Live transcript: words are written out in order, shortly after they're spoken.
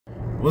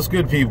What's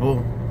good, people?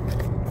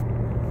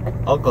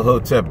 Uncle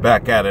Hotep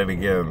back at it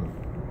again.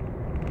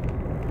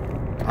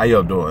 How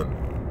y'all doing?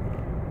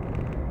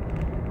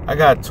 I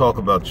gotta talk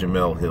about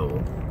Jemele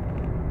Hill.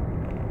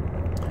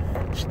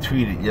 She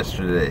tweeted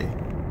yesterday,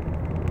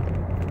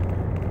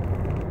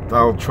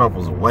 Donald Trump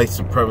was a white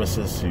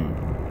supremacist who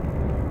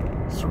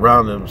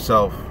surrounded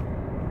himself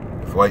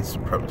with white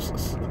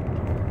supremacists.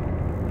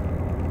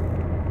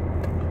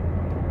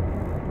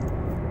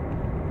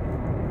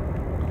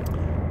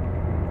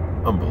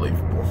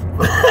 Unbelievable.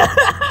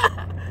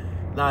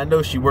 Now, I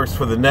know she works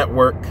for the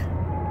network,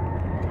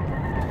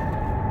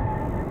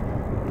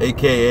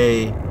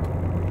 aka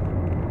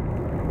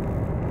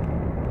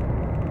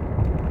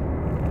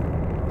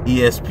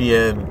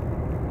ESPN,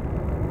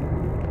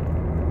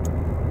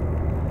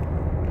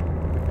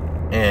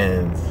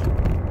 and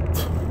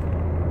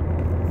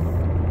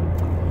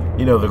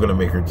you know they're gonna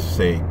make her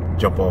say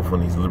jump off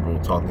on these liberal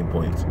talking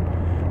points.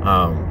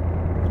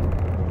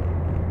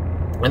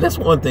 And that's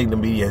one thing the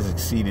media has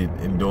succeeded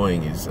in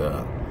doing, is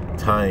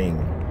tying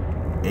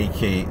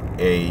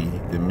AKA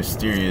the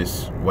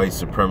mysterious white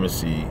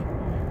supremacy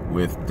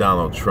with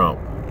Donald Trump,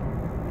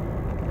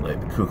 like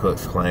the Ku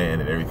Klux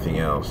Klan and everything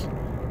else.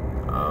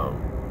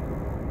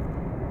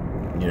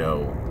 You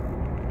know,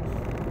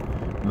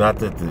 not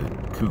that the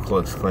Ku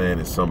Klux Klan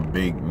is some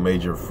big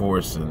major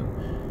force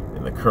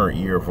in the current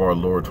year of our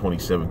Lord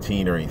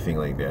 2017 or anything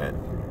like that,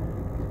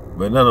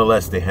 but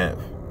nonetheless they have.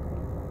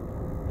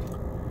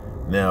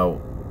 Now,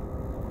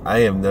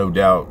 I have no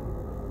doubt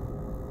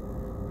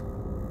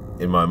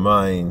in my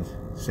mind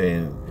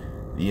saying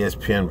the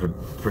ESPN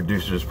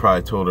producers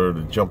probably told her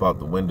to jump out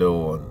the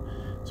window on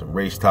some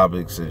race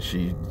topics, and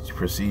she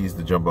proceeds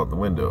to jump out the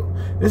window.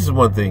 This is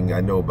one thing I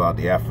know about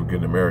the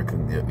African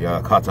American, the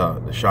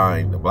Akata, the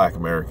Shine, the Black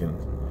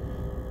Americans,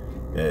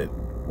 that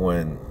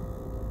when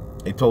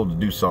they told to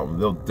do something,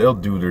 they'll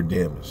do their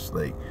damnedest.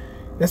 Like,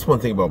 that's one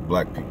thing about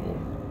black people.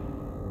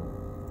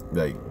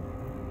 Like,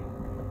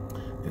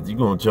 if you're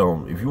gonna tell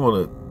them, if you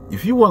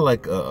want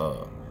like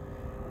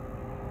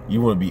you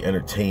want to be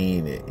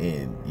entertained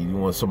and you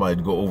want somebody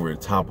to go over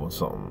the top on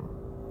something,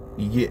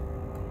 you get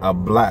a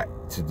black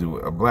to do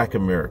it, a black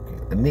American,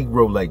 a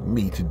Negro like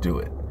me to do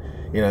it.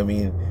 You know what I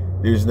mean?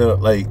 There's no,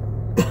 like,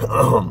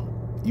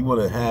 you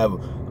want to have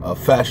a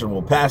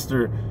fashionable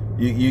pastor,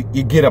 you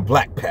get a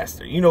black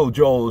pastor. You know,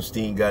 Joel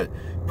Osteen got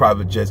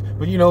private jets,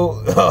 but you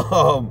know,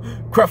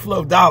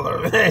 Creflo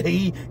Dollar,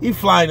 he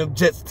flying them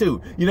jets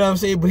too. You know what I'm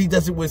saying? But he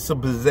does it with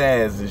some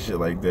pizzazz and shit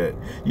like that.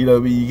 You know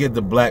what I mean? You get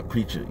the black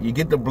preacher, you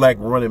get the black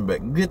running back,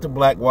 you get the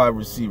black wide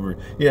receiver.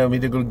 You know what I mean?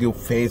 They're gonna go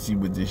fancy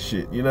with this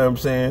shit. You know what I'm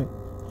saying?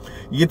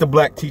 You get the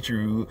black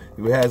teacher who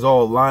has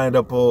all lined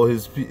up all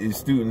his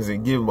students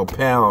and give them a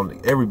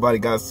pound. Everybody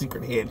got a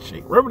secret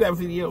handshake. Remember that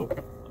video?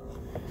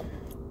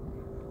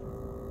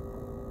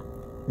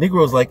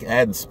 Negroes like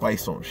adding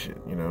spice on shit,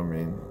 you know what I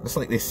mean? It's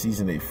like they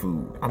season their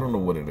food. I don't know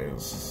what it is.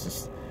 It's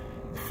just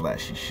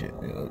flashy shit,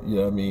 you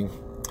know what I mean?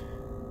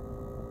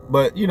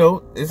 But, you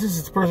know, this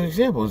is the perfect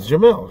example. It's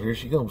Jemele. Here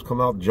she comes. Come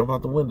out, jump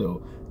out the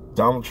window.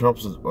 Donald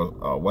Trump's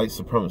a white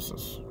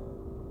supremacist.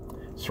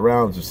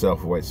 Surrounds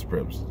himself with white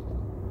supremacists.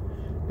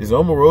 Is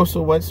Omarosa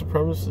a white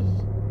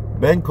supremacist?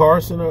 Ben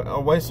Carson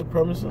a white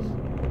supremacist?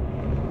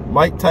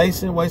 Mike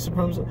Tyson, white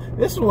supremacist?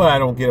 This is what I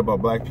don't get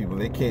about black people.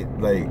 They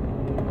can't, like,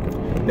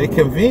 they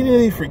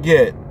conveniently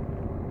forget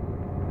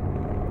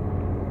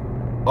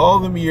all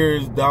them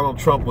years Donald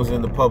Trump was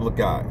in the public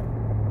eye.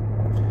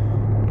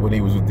 When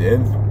he was with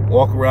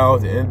walk around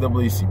with the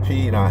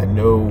NAACP, and I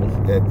know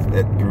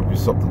that group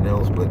is something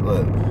else, but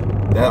look,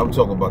 that I'm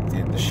talking about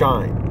the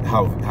Shine,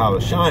 how the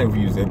Shine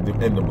views the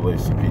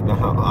NAACP, not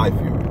how I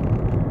view it.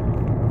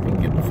 You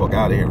can get the fuck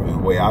out of here with the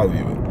way I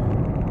view it.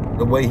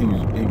 The way he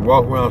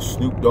walked around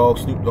Snoop Dogg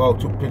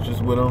took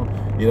pictures with him.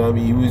 You know what I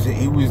mean?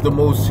 He was the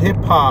most hip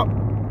hop.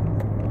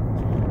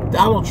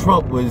 Donald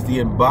Trump was the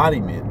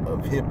embodiment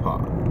of hip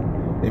hop.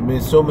 They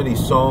made so many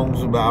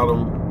songs about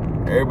him.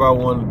 Everybody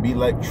wanted to be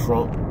like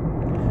Trump.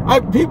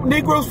 People,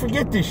 Negroes,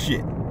 forget this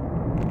shit.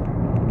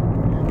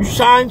 You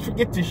Shines,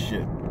 forget this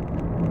shit.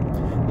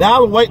 Now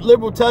the white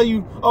liberal tell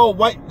you,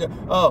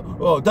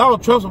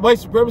 Donald Trump's a white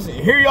supremacist.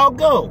 Here y'all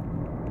go.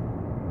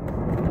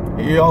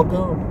 Here y'all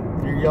go.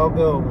 Here y'all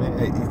go, man.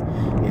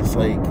 It's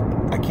like,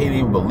 I can't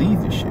even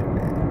believe this shit,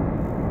 man.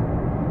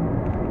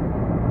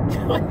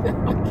 I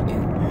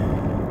can't.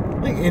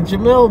 Like, and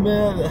Jemele,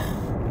 man,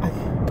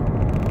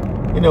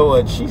 you know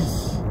what?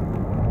 She's,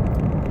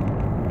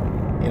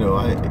 you know,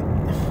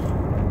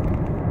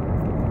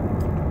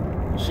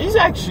 she's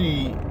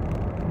actually,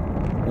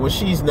 when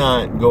she's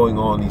not going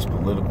on these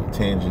political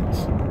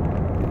tangents,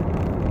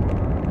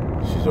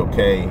 she's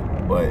okay.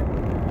 But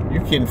you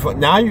can't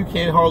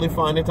hardly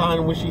find a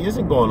time when she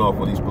isn't going off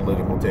on these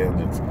political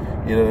tangents.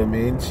 You know what I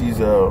mean? She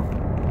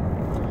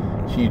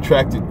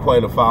attracted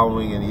quite a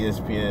following in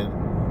ESPN.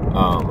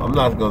 I'm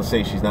not going to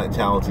say she's not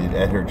talented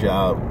at her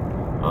job.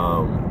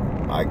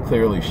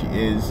 Clearly she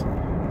is.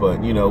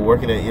 But, you know,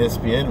 working at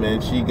ESPN,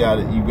 man, you got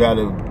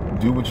to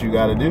do what you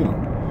got to do.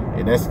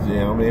 And that's, you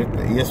know, I mean, if the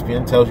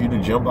ESPN tells you to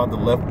jump out the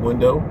left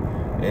window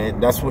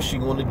And that's what she's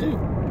going to do.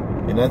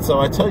 And that's how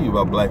I tell you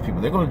about black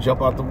people. They're going to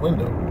jump out the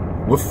window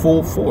with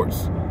full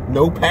force.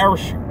 No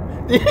parachute.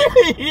 You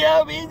know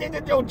what I mean? They're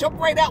going to jump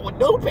right out with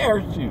no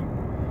parachute.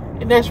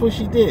 And that's what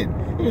she did.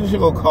 She's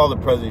going to call the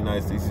president of the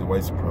United States a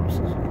white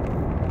supremacist.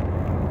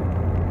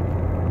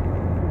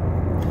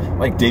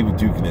 Like David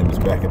Duke and them is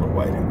back in the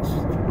White House.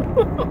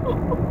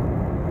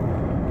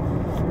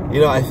 You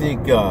know, I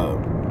think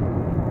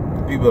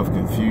people have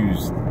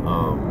confused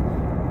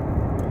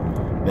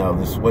now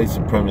this white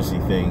supremacy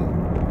thing.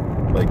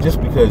 Like,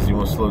 just because you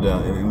want to slow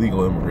down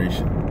illegal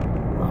immigration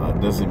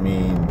doesn't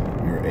mean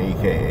you're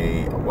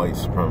AKA a white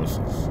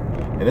supremacist.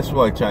 And that's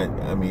why I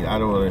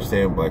don't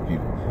understand black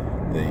people.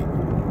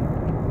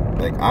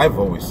 Like, I've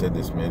always said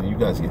this, man. You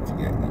guys get to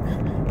get.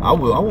 I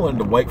wanted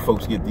the white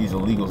folks to get these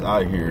illegals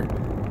out of here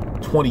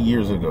 20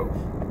 years ago.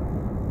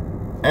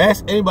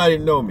 Ask anybody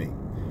to know me.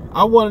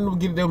 I wanted to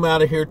get them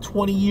out of here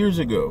 20 years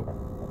ago.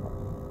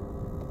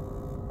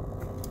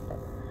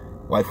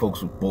 White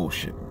folks was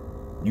bullshit.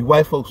 You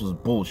white folks was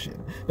bullshit.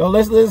 No,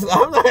 listen.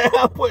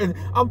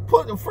 I'm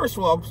putting. First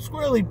of all, I'm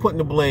squarely putting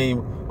the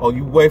blame on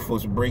you white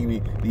folks for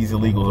bringing these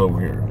illegals over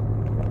here.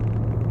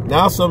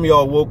 Now some of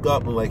y'all woke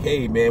up and like,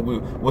 hey man,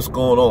 what's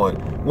going on?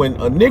 When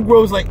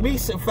Negroes like me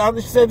said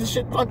this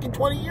shit fucking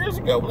 20 years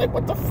ago. Like,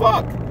 what the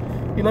fuck?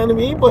 You know what I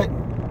mean? But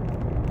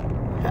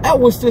that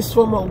was just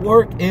from a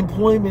work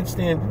employment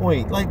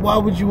standpoint. Like, why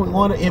would you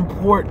want to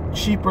import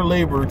cheaper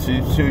labor so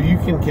you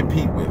can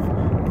compete with?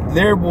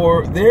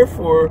 Therefore,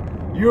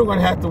 you're going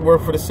to have to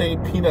work for the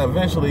same peanut.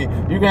 Eventually,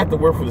 you're going to have to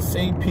work for the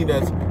same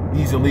peanuts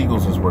these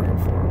illegals is working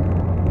for.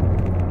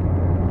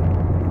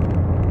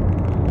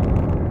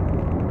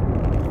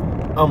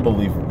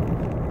 Unbelievable.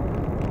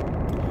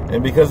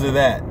 And because of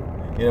that,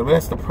 you know,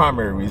 that's the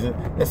primary reason.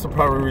 That's the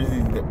primary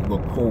reason that the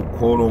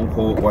quote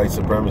unquote white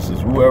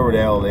supremacists, whoever the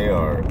hell they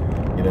are,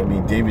 you know what I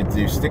mean? David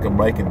Duke, stick a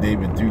mic in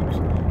David Duke's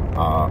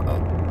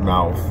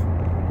mouth.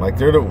 Like,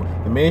 they're the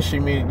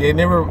mainstream media. They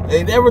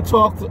never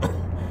talked.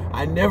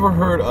 I never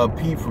heard a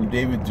peep from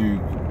David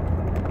Duke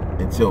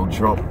until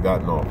Trump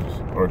got in office,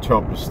 or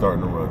Trump was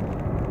starting to run.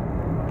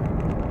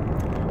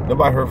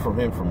 Nobody heard from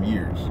him for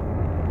years.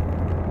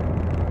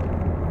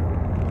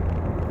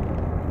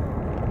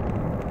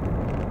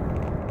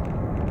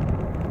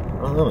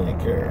 I don't even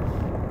care.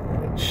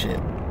 Shit.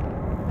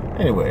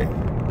 Anyway,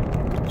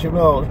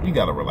 Jemele, you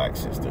gotta relax,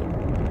 sister.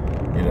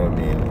 You know what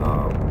I mean?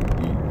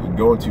 You're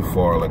going too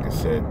far, like I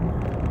said,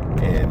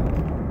 and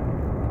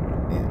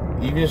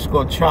you're just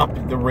gonna chop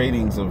the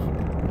ratings of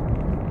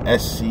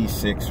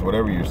SC6,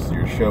 whatever your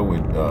show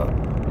with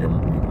your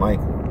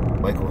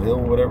Michael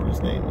Hill, whatever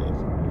his name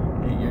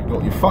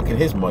is. You're fucking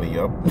his money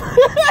up.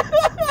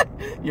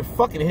 You're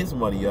fucking his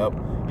money up.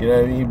 You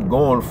know what I mean?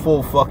 Going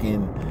full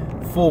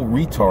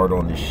retard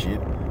on this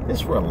shit.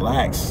 Just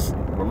relax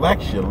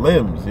your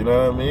limbs. You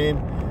know what I mean?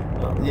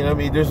 You know what I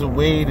mean? There's a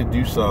way to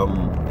do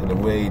something and a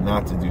way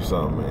not to do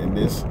something. And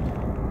this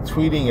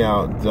tweeting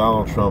out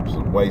Donald Trump's a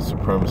white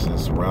supremacist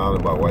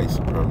surrounded by white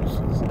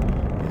supremacists,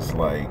 it's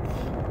like,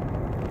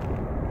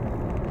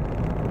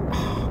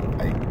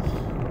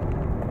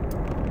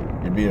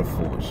 you're being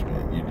foolish,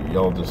 man.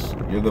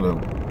 You're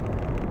gonna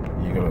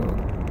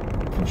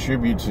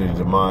contribute to the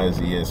demise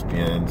of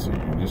ESPN, so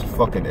you're just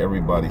fucking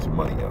everybody's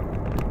money up.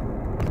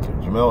 So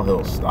Jemele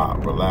Hill,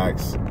 stop,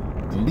 relax,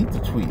 delete the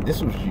tweet.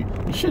 This was you.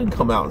 You shouldn't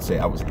come out and say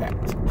I was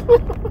hacked.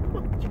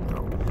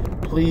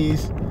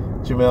 Please,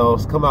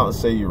 Jemele, come out and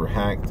say you were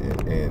hacked,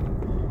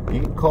 and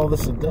you can call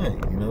this a day.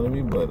 You know what I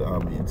mean? But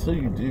until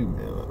you do,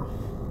 man,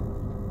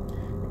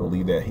 don't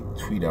leave that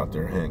tweet out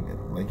there hanging.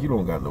 Like, you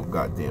don't got no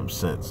goddamn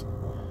sense.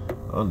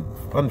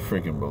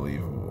 Unfreaking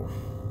believable.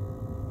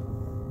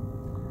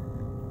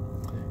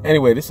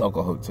 Anyway, this is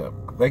Uncle Hotep.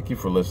 Thank you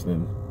for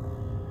listening.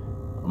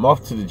 I'm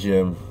off to the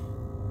gym.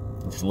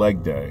 It's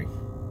leg day.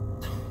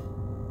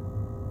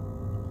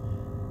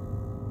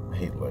 I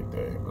hate leg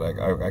day. Like,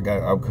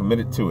 I'm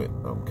committed to it.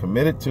 I'm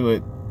committed to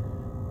it.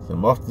 So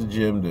I'm off to the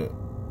gym to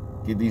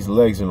get these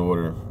legs in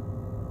order.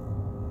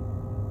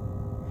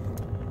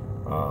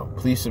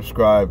 Please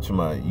subscribe to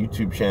my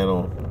YouTube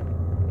channel.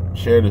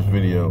 Share this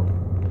video.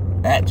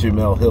 At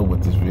Jemele Hill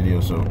with this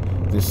video so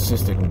this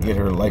sister can get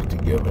her life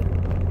together.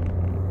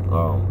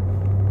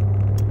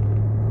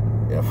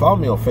 Yeah, follow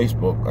me on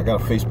Facebook. I got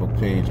a Facebook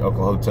page,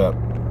 Uncle Hotep.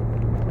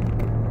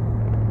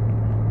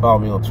 Follow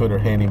me on Twitter,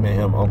 Handy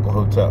Mayhem, Uncle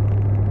Hotep.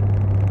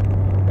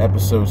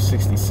 Episode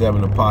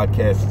 67 of the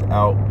podcast is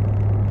out.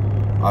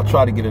 I'll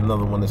try to get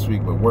another one this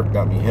week, but work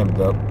got me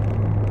hemmed up.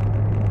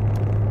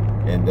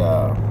 And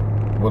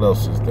what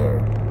else is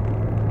there?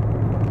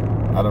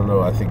 I don't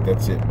know. I think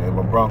that's it, man.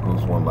 My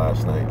Broncos won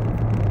last night.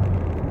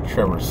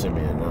 Trevor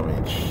Siemian. I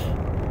mean,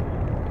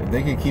 if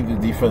they can keep the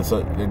defense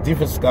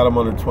got them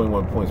under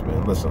 21 points,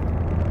 man. Listen,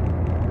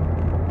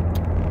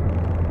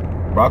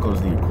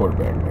 Broncos need a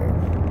quarterback, man.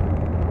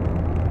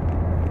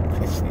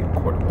 They just need a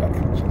quarterback.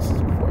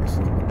 Jesus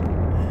Christ.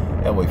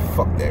 That way,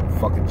 fuck that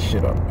fucking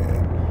shit up,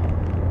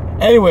 man.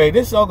 Anyway,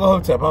 this is Uncle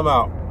Hotep. I'm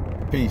out.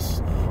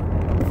 Peace.